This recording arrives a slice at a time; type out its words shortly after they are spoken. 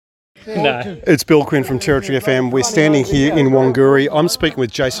No. It's Bill Quinn from Territory FM. We're standing here in Wanguri. I'm speaking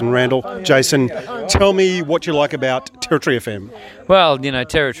with Jason Randall. Jason, tell me what you like about Territory FM. Well,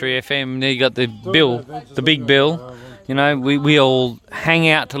 Territory FM, you got the Big Bill. We all hang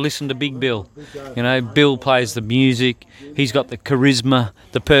out to listen to Big Bill. Bill plays the music. He's got the charisma,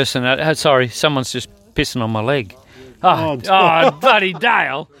 the person. Sorry, someone's just pissing on my leg. Oh, bloody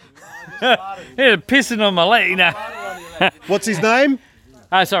Dale. He's pissing on my leg. What's his name?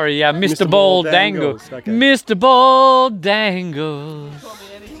 Sorry, Mr. Ball Dangles. Okay. Mr. Ball Dangles.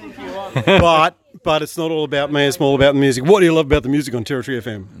 But it's not all about me, it's all about the music. What do you love about the music on Territory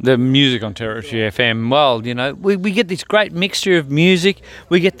FM? The music on Territory FM, well, we get this great mixture of music.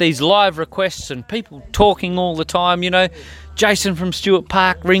 We get these live requests and people talking all the time, Jason from Stuart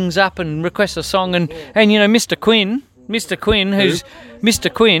Park rings up and requests a song and Mr. Quinn, who's...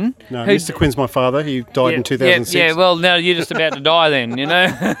 Mr. Quinn. No, Mr. Quinn's my father. He died in 2006. Yeah, well, now you're just about to die then,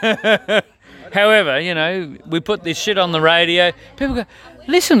 However, we put this shit on the radio. People go,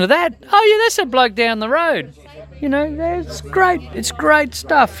 listen to that. Oh, yeah, that's a bloke down the road. It's great. It's great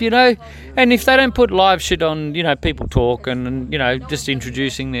stuff, And if they don't put live shit on, people talk and just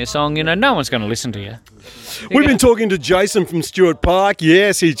introducing their song, no one's going to listen to you. We've been talking to Jason from Stuart Park.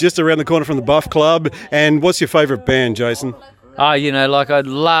 Yes, he's just around the corner from the Buff Club. And what's your favourite band, Jason? I'd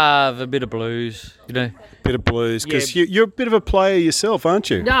love a bit of blues, Bit of blues, because you're a bit of a player yourself,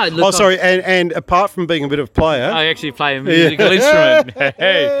 aren't you? No, look, and apart from being a bit of a player... I actually play a musical instrument.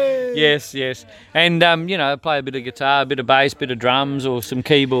 Yes. And, I play a bit of guitar, a bit of bass, a bit of drums or some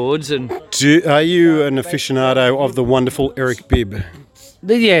keyboards. And are you an aficionado of the wonderful Eric Bibb?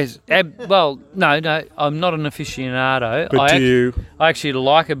 Yes. No, I'm not an aficionado. But I actually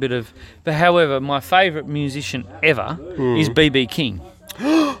like a bit of... But however, my favourite musician ever is B.B. King.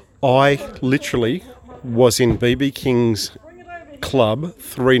 I literally was in B.B. King's club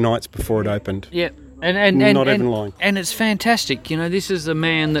 3 nights before it opened. Yeah. Not even lying. And it's fantastic. This is a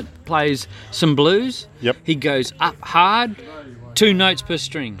man that plays some blues. Yep. He goes up hard, 2 notes per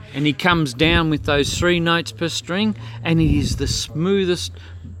string, and he comes down with those 3 notes per string, and it is the smoothest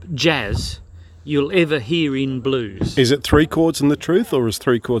jazz you'll ever hear in blues. Is it 3 chords and the truth, or is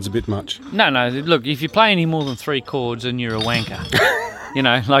 3 chords a bit much? No. Look, if you play any more than 3 chords, then you're a wanker.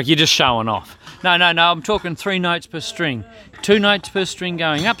 You're just showing off. No, I'm talking 3 notes per string. 2 notes per string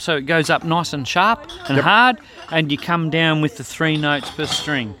going up, so it goes up nice and sharp and hard, and you come down with the 3 notes per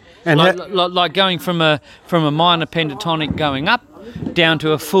string. And like going from a minor pentatonic going up down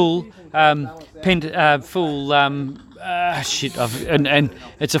to a full and it's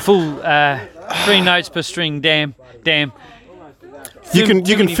a full 3 notes per string. Damn. You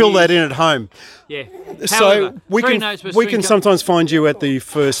can fill that in at home. Yeah. So we can sometimes find you at the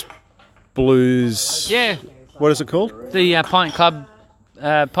First Blues. Yeah. What is it called? The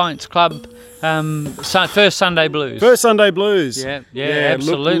Pints Club. First Sunday Blues. First Sunday Blues. Yeah,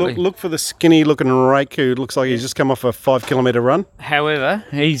 absolutely. Look for the skinny looking rake who looks like he's just come off a 5-kilometre run. However,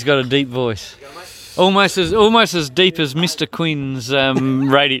 he's got a deep voice. Almost as deep as Mr. Quinn's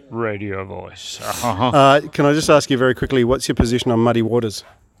radio voice. Can I just ask you very quickly, what's your position on Muddy Waters?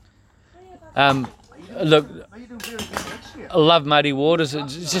 Look, I love Muddy Waters.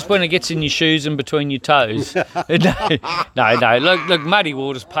 It's just when it gets in your shoes and between your toes. No. Look, Muddy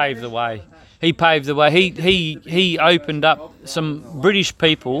Waters paved the way. He paved the way. He opened up some British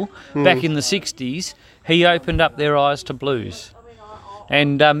people back in the 60s. He opened up their eyes to blues.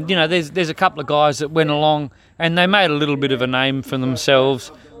 And, there's a couple of guys that went along and they made a little bit of a name for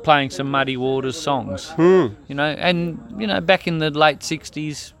themselves playing some Muddy Waters songs. Back in the late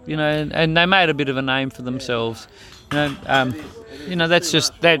 60s, and they made a bit of a name for themselves. That's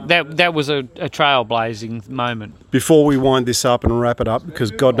just that was a trailblazing moment. Before we wind this up and wrap it up,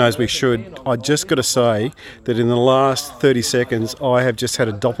 because God knows we should, I just got to say that in the last 30 seconds, I have just had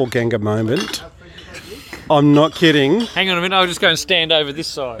a doppelganger moment. I'm not kidding. Hang on a minute, I'll just go and stand over this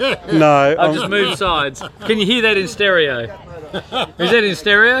side. No. I'll just move sides. Can you hear that in stereo? Is that in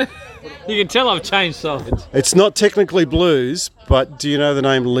stereo? You can tell I've changed sides. It's not technically blues, but do you know the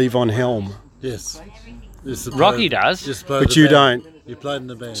name Levon Helm? Yes. Rocky does. But you don't. You played in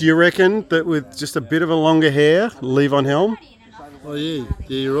the band. Do you reckon that with just a bit of a longer hair, Levon Helm? Oh, yeah.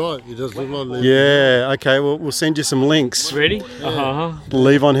 Yeah, you're right. He does look like Levon. Yeah, okay. Well, we'll send you some links. Ready? Yeah.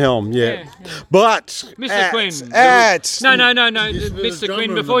 Levon Helm, yeah. But... Mr. Quinn. No. Mr.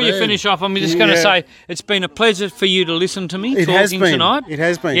 Quinn, before you finish off, I'm just going to say it's been a pleasure for you to listen to me tonight. It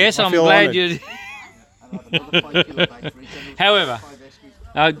has been. Yes, I'm glad you... However...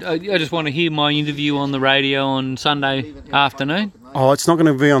 I just want to hear my interview on the radio on Sunday afternoon. Oh, it's not going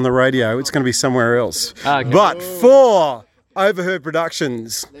to be on the radio. It's going to be somewhere else. Okay. But for Overheard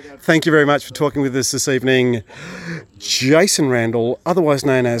Productions. Thank you very much for talking with us this evening. Jason Randall, otherwise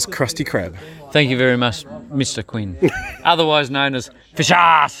known as Crusty Crab. Thank you very much, Mr. Quinn, otherwise known as Fish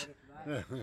Ass.